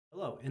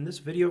Hello, in this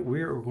video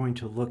we're going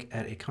to look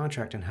at a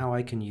contract and how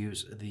I can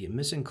use the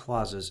missing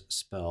clauses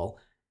spell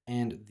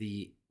and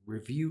the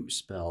review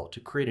spell to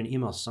create an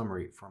email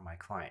summary for my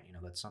client.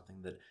 That's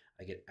something that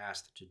I get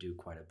asked to do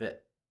quite a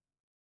bit.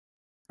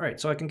 All right,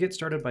 so I can get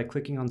started by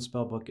clicking on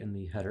Spellbook in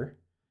the header,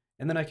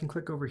 and then I can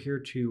click over here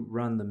to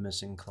run the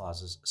missing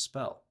clauses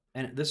spell.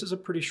 And this is a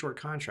pretty short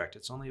contract.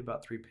 It's only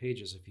about 3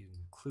 pages if you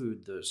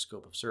include the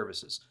scope of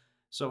services.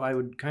 So I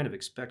would kind of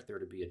expect there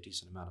to be a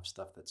decent amount of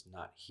stuff that's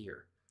not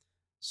here.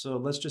 So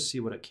let's just see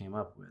what it came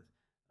up with.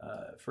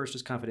 First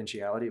is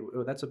confidentiality.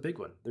 Oh, that's a big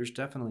one. There's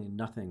definitely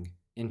nothing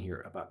in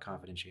here about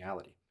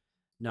confidentiality.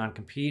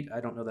 Non-compete,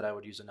 I don't know that I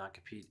would use a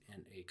non-compete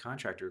in a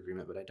contractor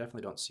agreement, but I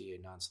definitely don't see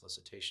a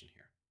non-solicitation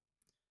here.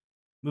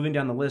 Moving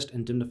down the list,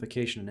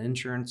 indemnification and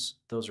insurance.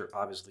 Those are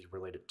obviously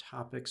related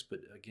topics, but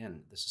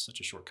again, this is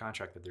such a short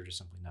contract that they're just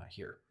simply not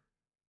here.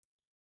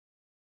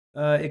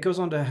 It goes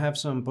on to have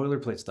some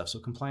boilerplate stuff, so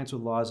compliance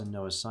with laws and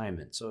no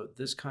assignment. So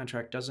this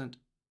contract doesn't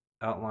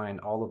outline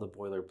all of the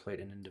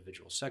boilerplate in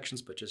individual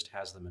sections, but just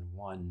has them in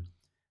one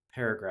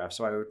paragraph.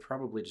 So I would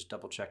probably just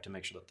double check to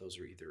make sure that those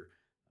are either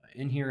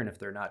in here, and if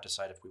they're not,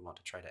 decide if we want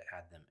to try to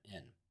add them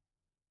in.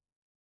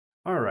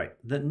 All right,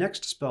 the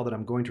next spell that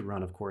I'm going to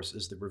run, of course,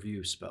 is the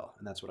review spell,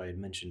 and that's what I had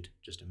mentioned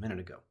just a minute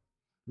ago.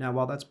 Now,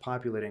 while that's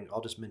populating,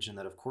 I'll just mention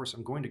that, of course,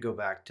 I'm going to go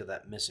back to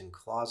that missing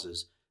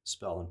clauses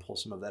spell and pull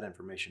some of that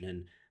information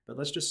in, but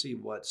let's just see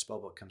what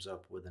Spellbook comes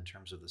up with in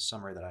terms of the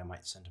summary that I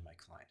might send to my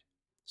client.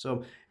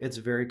 So it's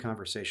very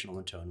conversational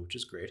in tone, which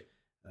is great.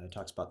 It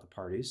talks about the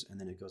parties, and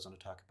then it goes on to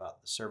talk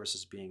about the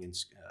services being in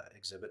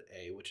Exhibit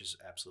A, which is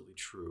absolutely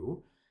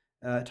true.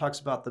 It talks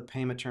about the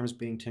payment terms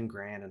being 10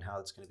 grand and how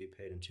it's going to be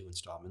paid in 2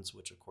 installments,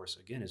 which of course,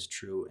 again, is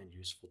true and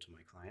useful to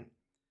my client.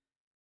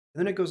 And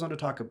then it goes on to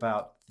talk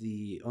about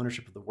the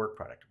ownership of the work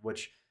product,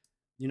 which,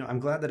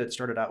 I'm glad that it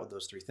started out with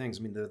those 3 things.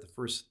 I mean, they're the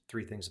first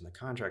 3 things in the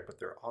contract, but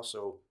they're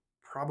also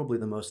probably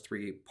the most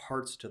 3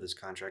 parts to this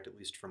contract, at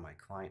least for my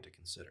client to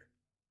consider.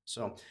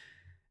 So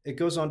it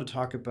goes on to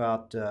talk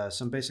about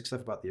some basic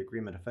stuff about the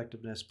agreement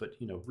effectiveness, but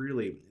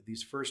really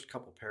these first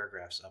couple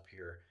paragraphs up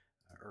here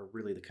are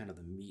really the kind of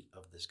the meat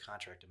of this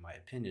contract, in my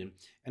opinion.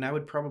 And I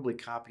would probably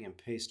copy and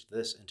paste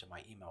this into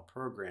my email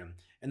program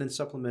and then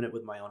supplement it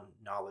with my own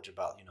knowledge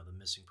about the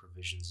missing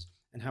provisions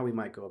and how we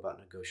might go about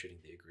negotiating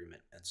the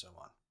agreement and so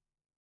on.